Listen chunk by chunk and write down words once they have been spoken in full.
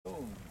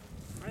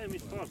mi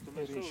sposto,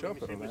 ma Eri in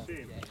sciopero, mi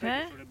segue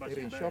sempre.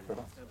 Eri in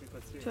sciopero?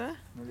 Cioè?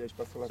 Non gli hai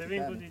spazzolato Se i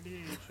vengo cani? di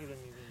lì, ce le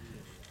mi vendi.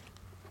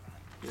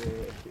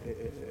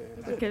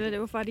 Perché le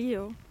devo fare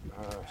io?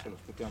 Ah, se lo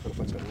aspettiamo che lo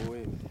faccia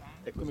lui.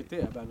 È come te,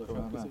 è bello,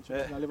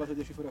 cioè, l'ha levato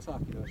 10 fuori a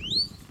sacchi.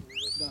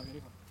 Dai, vieni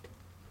qua.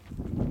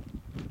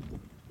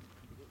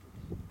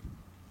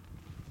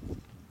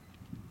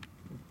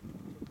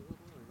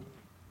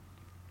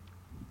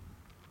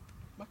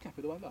 Ma che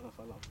dove è andato a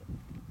fare l'altro?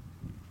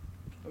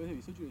 Avete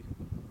visto giù?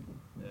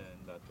 È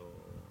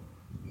andato...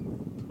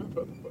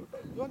 Dove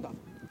è andato?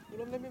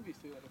 Non l'hai mai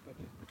visto io per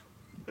te.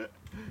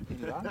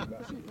 In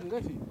là? Sì,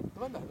 dai sì. Dove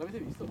è andato? L'avete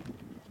visto?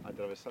 Ha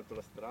attraversato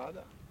la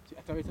strada, Sì, ha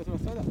attraversato la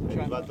strada. è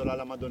arrivato là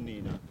la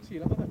Madonnina. Sì,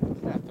 la Madonna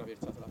non è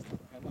attraversato la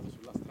strada, è andato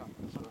sulla strada.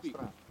 Sulla Qui.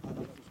 strada. È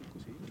andato su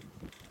così.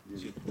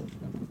 Sì. E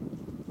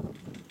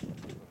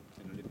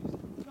non l'hai visto?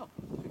 No,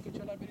 perché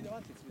c'è l'albero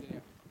davanti e non si vede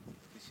neanche.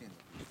 Che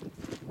sento?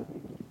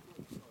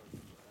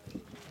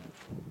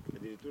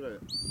 Addirittura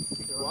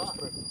di qua,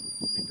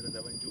 mentre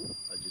andava in giù,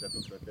 ha girato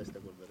anche la testa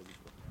a guardare di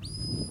qua.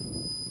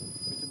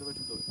 Mentre andava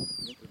giù dove?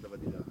 Mentre andava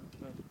di là,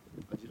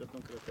 ha girato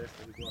anche la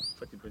testa di qua.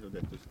 Infatti poi gli ho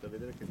detto, se sta a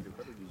vedere che ti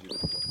parlo di giro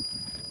di qua.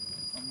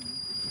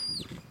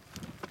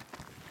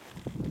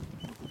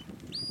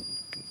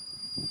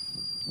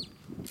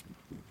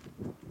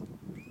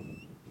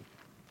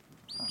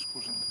 Ah,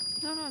 scusa.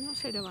 No, no, non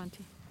sei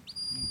davanti.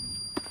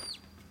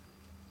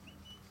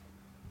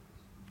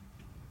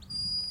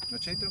 Ma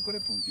c'entro ancora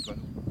i punti,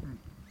 Paolo?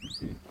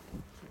 Sì.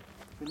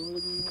 Che numero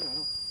di numero,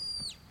 no?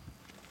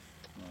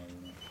 No,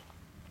 no.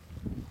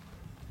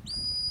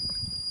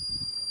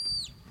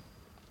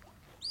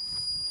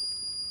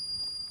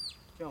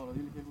 Chiamalo,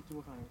 digli che è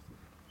l'ultimo cane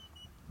questo.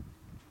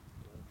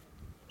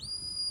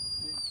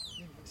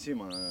 Sì,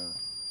 ma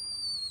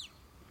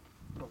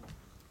Cosa?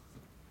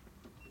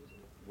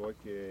 vuoi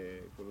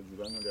che quello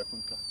Giuliano li ha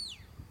contati?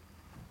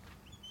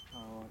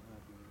 Ah, oh,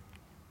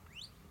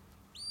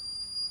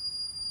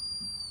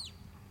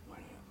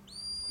 guarda,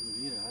 quello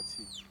lì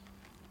ragazzi.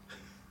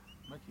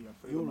 Ma chi? Io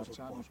Alfredo lo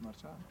Marcianos?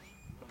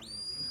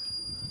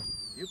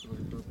 Io te l'ho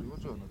detto il primo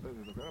giorno, te l'ho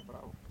detto che era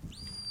bravo.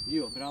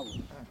 Io, bravo,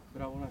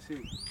 bravo una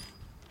sega.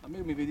 A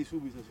me mi vedi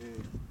subito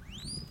se...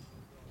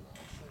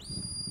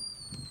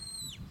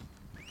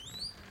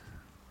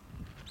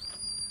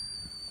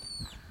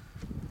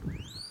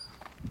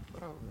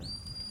 Bravo.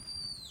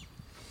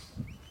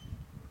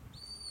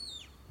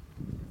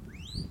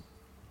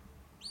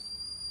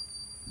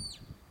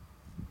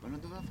 Ma non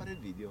doveva fare il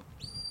video?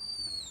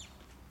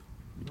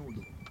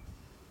 Nudo.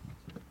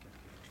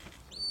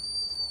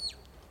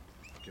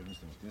 Perché lui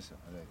stamattina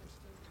ha detto.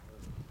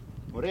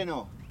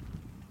 Moreno,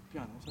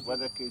 Piano, non so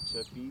guarda che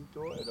c'è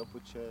Pinto e dopo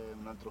c'è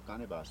un altro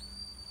cane e basta.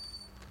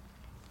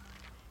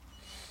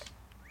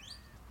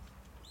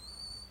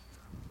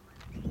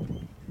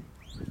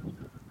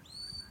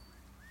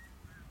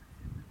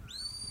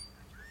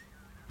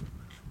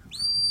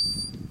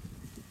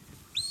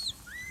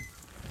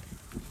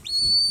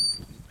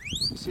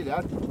 Sì, le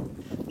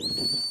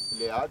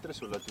altre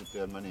sono là tutte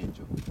al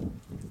maneggio.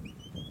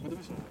 Ma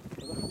dove sono?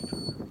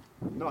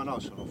 No, no,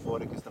 sono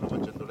fuori che stanno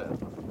mangiando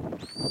l'erba.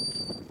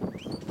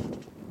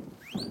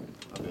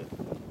 Vabbè.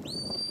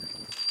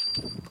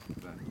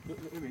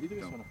 Le vedi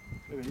dove sono?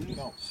 Le vedi dove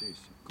sono? Sì,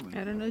 sì. Come?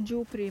 Erano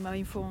giù prima,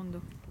 in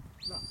fondo.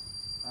 No.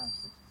 Ah,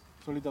 sì.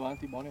 Sono lì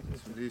davanti, buoni.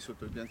 Sono lì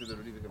sotto il piante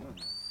delle olive che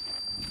mangiano.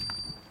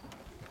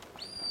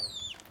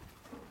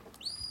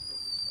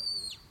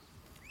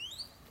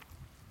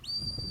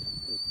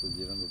 Sto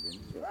girando bene.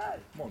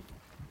 Molto.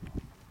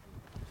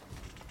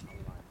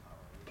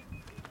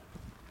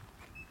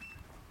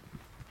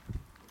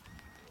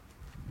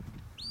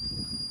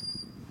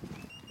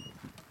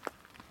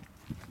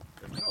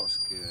 È cross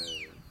che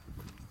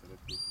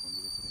starebbe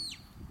quando le prendi.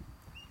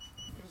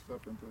 Io sto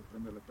attento a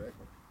prendere le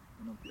pecore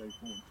e non ti hai i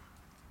punti.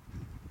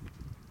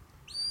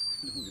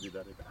 Non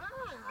gridare da.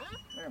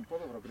 Un po'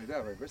 dovrò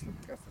gridare perché questo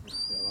che cazzo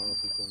che No, non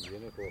ti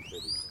conviene quello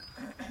per dire.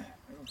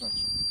 E lo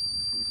faccio.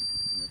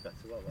 Come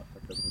cazzo va,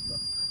 fate il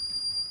buttato.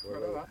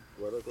 Guarda là.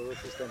 Guarda cosa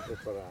ti stanno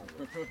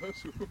preparando.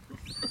 Su.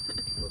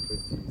 Proprio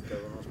ti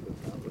stavano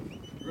aspettando.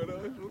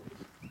 Guarda su.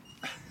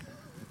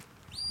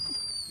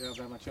 E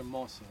vabbè, ma c'è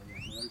mossa,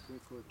 magari come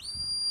corri.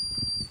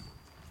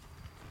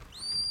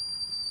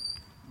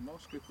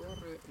 Mos che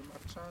corre e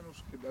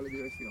Marcianus che dà le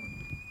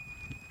direzioni.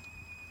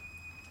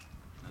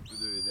 Ma tu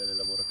devi vedere il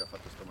lavoro che ha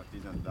fatto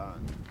stamattina al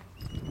Dan.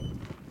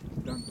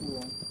 Dan tuo?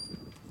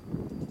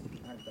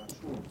 Da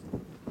suo.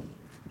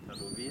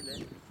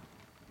 Dall'ovile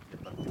è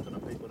partita una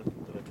pecora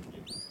tutta la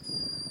giornata.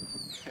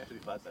 È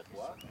arrivata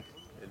qua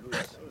e lui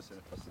da solo se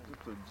ne è fatto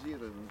tutto il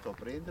giro, è venuto a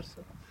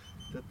prendersela,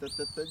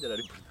 gliel'ha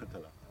riportata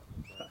là.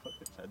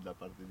 Da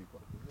parte di qua.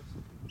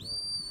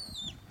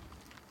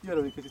 Io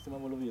ero lì che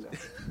sistemavo l'ovile.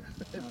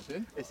 Ah,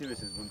 sì? E si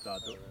invece è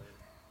smontato.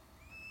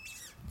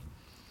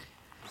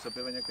 Non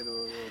sapeva neanche dove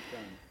aveva il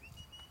cane.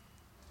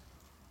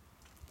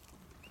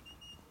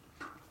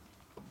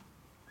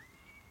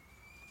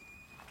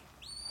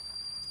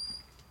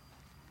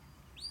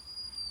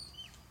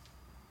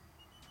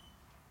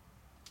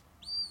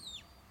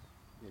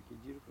 E che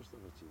giro sto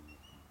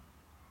facendo?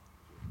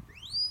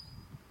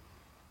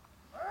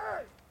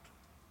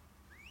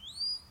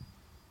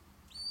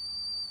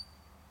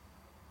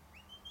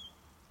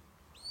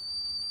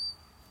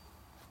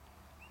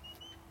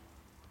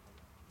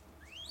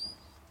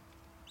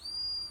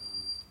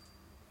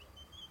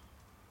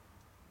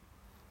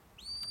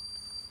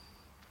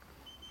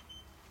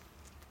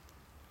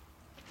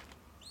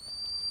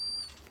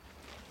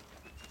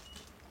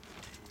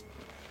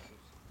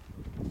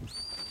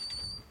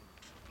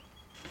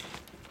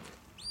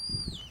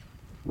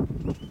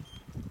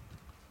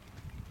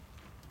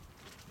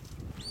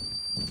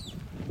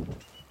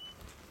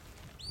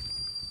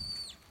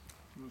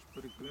 Uno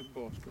spirito del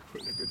bosco,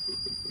 quelle che tu.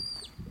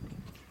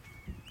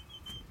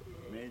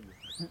 Meglio.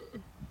 Ci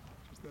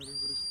sta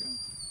rinfrescando.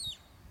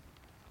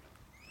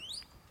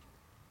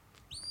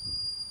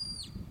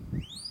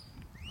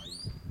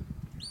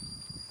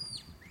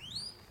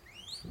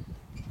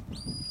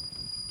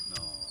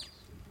 No.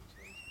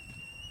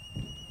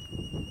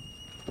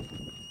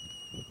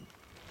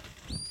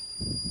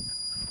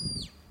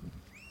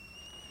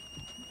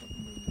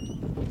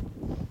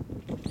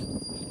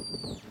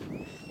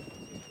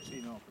 Sì,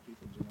 no, ho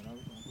capito, in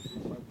generale comunque se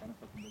fa il cane ha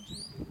fatto un bel giro.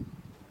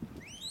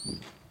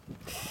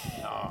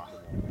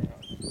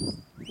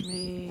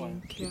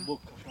 Minchia. In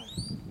bocca, cioè.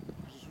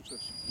 Cosa è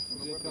successo? Non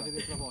Sono ho entrati guardato.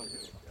 dentro la voglia.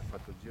 Ha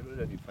fatto il giro e gli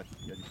ha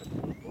rifatti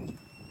il posto.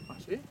 Ah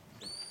sì? Per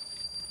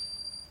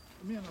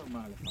me è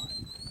normale fare.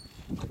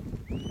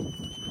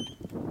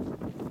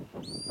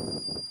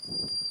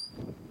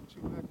 Non ci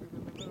voleva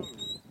credere nemmeno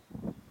lui.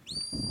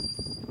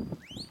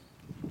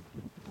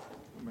 Non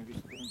ho mai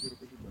visto un giro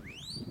così bello.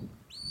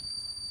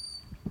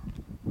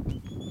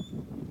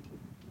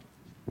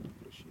 A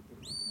prescindere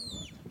da come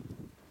vada.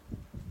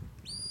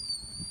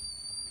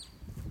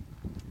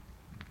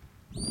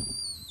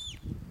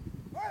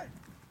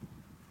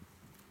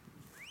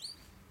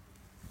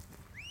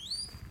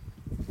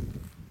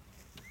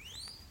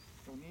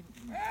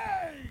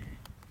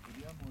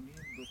 Vediamo un in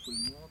dopo il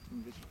nuoto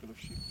invece che lo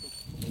scippo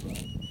come va.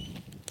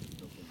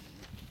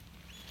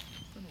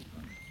 Sta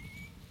nuotando.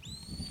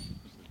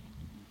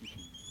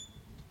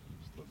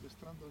 Sto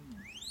addestrando al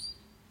nuoto.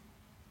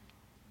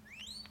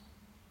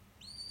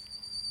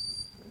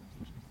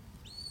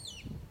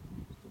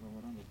 Sto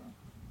lavorando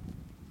tanto.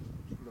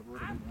 Sul lavoro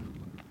in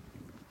acqua.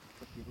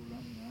 Tappi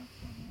rullando in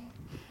acqua, no.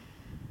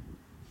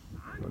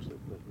 Questo è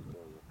questa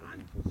cosa, per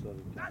rinforzare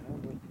il cane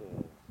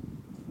perché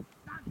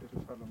Per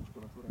rifare la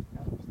muscolatura al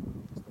cane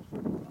sta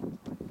fermo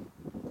tanto.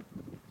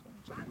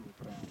 Cioè, non c'è più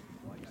 3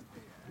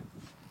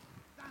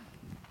 anni.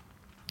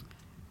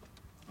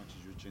 Non ci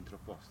giù il centro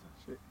posto.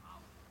 Sì.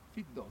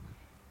 Fit dog.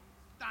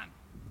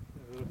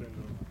 Allora prendo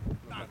una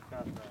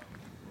barcata,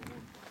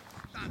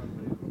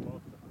 sempre in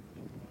botta.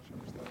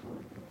 Lasciamo stare.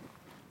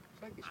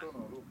 Sai chi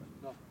sono, Luca?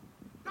 No.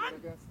 Quella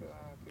ragazza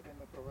che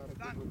venne a trovare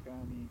quei 2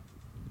 cani,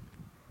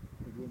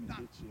 quei 2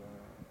 meticci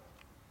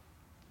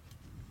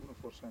uno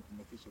forse anche un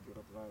meticcio di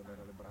Rottweiler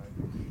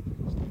all'ebraico,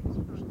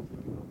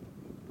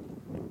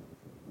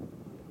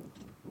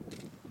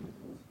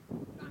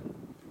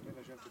 E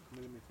la gente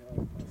come le metterà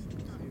le passe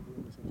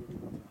possibili, mi sono già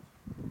ricordato.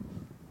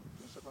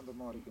 pensa quando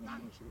mori che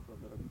nessuno si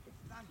ricorderà di te.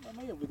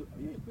 Ma io vedo,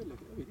 quello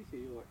che vedi che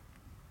io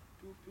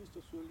più sto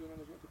sull'unione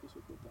alla gente più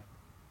sono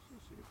contento. Sì,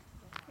 sì,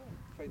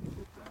 fai di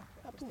tutto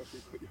anche, per starti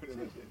i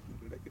coglioni alla gente,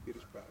 non è che ti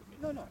risparmi.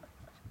 No, no,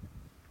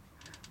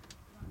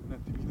 Un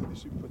attimino di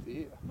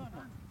simpatia. no,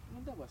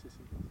 non devo essere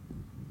simpatico.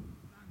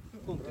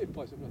 Con te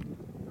poi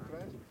soprattutto.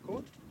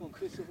 Con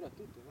te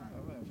soprattutto, no? A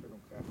me frega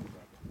un cazzo,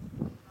 guarda.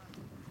 Tu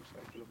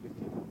sai che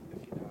l'obiettivo è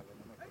finale,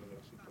 non è quello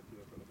della simpatia,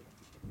 è quello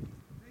dell'antipatia.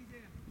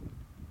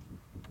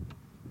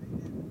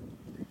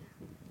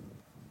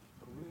 Il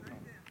problema è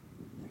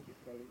che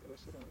tra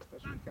essere sta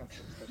sul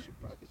cazzo e stare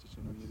simpatici c'è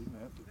una via di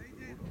mezzo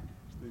dove uno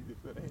sta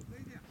indifferente.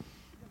 È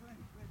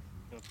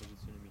una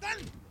posizione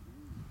migliore.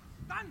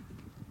 Bravo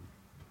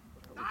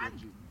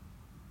Jimmy.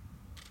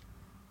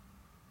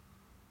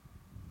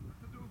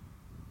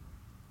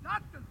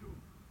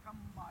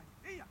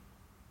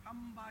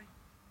 Come by.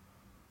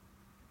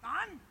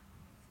 Stand!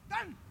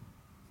 Stand!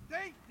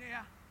 Stay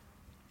there!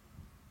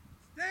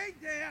 Stay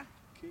there!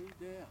 Che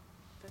idea!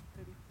 Stay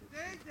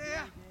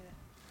there!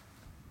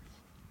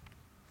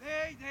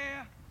 Stay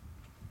there!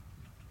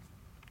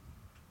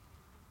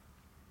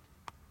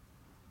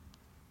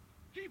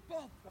 Keep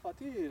up! La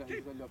fatica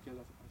gli occhi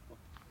alla sport.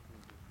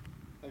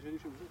 L'hai già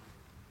ricevuto?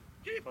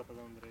 Keep! Fatta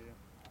da Andrea.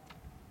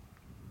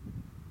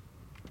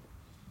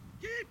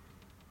 Keep!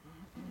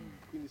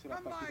 Quindi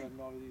sarà partita il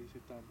 9 di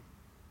settembre.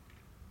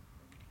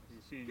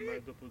 Sì, ma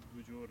dopo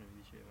 2 giorni mi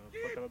diceva, l'ho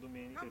fatta la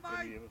domenica e il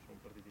prelievo sono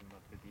partiti il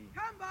martedì.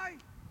 Come by! Io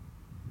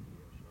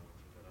sono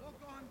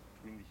Walk on!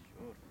 15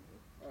 giorni.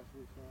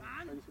 Sì, sono un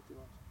paio di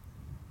settimane.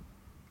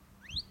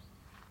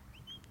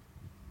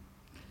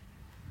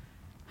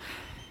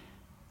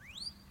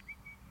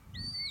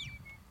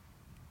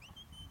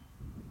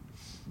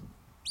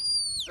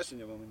 adesso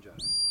andiamo a mangiare.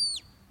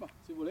 Ma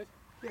se volete,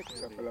 Chi è che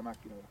sa quella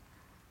macchina là?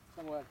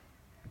 Samuele.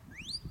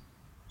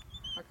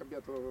 Ha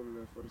cambiato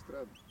il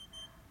fuoristrada?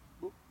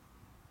 Boh.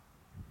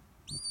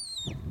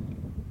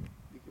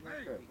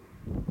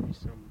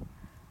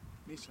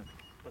 Nissan.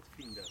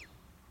 Pathfinder.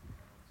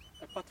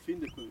 È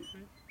Pathfinder quello.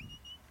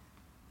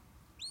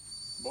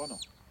 Buono.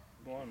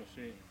 Buono,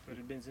 sì. Per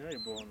il benzinaio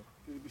è buono.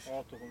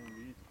 8 con un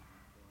litro.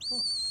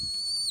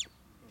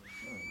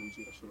 Lui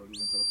gira solo lì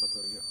dentro la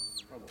fattoria.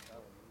 Vabbè.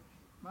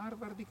 Ma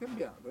Harvard di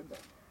Cambiano, è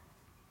andato.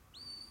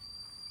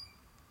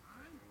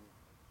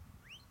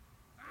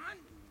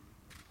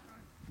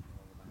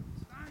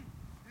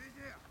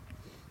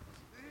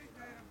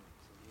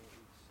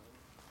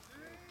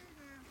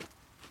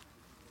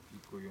 Il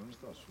coglione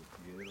sta sul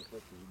piede, lo fa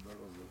così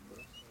bello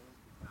all'ombra.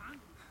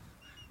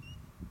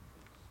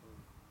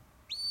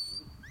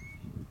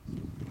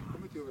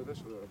 Come ti vedo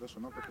adesso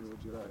no perché devo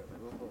girare,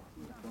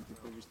 quanti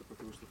poi ho visto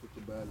proprio questo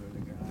tutto bello,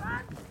 elegante.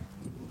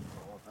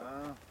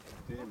 Ah,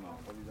 il tema,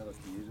 fuori dalla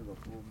chiesa,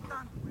 dopo...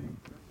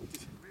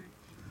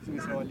 Si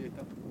messa la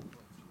maglietta.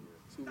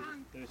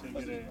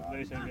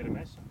 Devi servire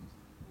messa.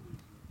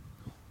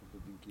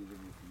 Tutto in chiesa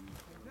mio figlio.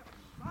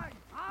 Vai, Io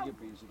out,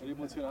 penso che... Eri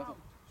emozionato?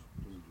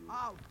 Te lo giuro.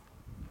 out,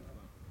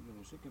 Io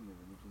non so che mi è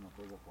venuta una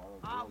cosa qua,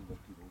 la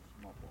occhi rossi,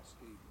 ma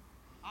poi...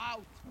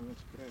 out. Non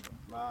ci credo.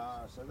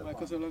 Ma sai da Ma quando?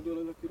 cosa la gola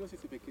della chirosi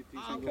perché ti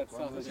sei incazzato?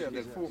 quando c'era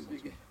del fumo.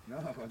 Perché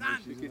No, quando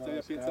Perché stavi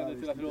a pensare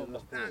della tromba.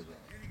 Ho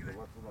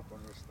trovato una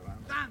cosa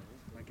strana,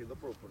 anche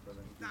dopo l'ho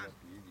portata in chiesa a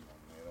piedi, ma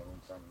era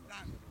lontano,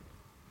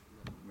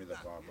 come da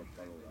qua, col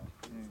palo là.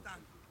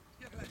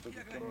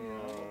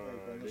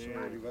 Quando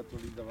sono arrivato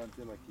lì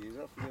davanti alla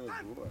chiesa, fino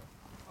alla 2.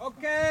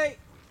 Ok.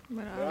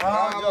 Bravo.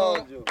 Bravo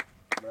Giorgio,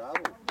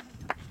 bravo.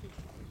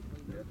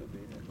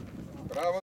 Bene. Bravo.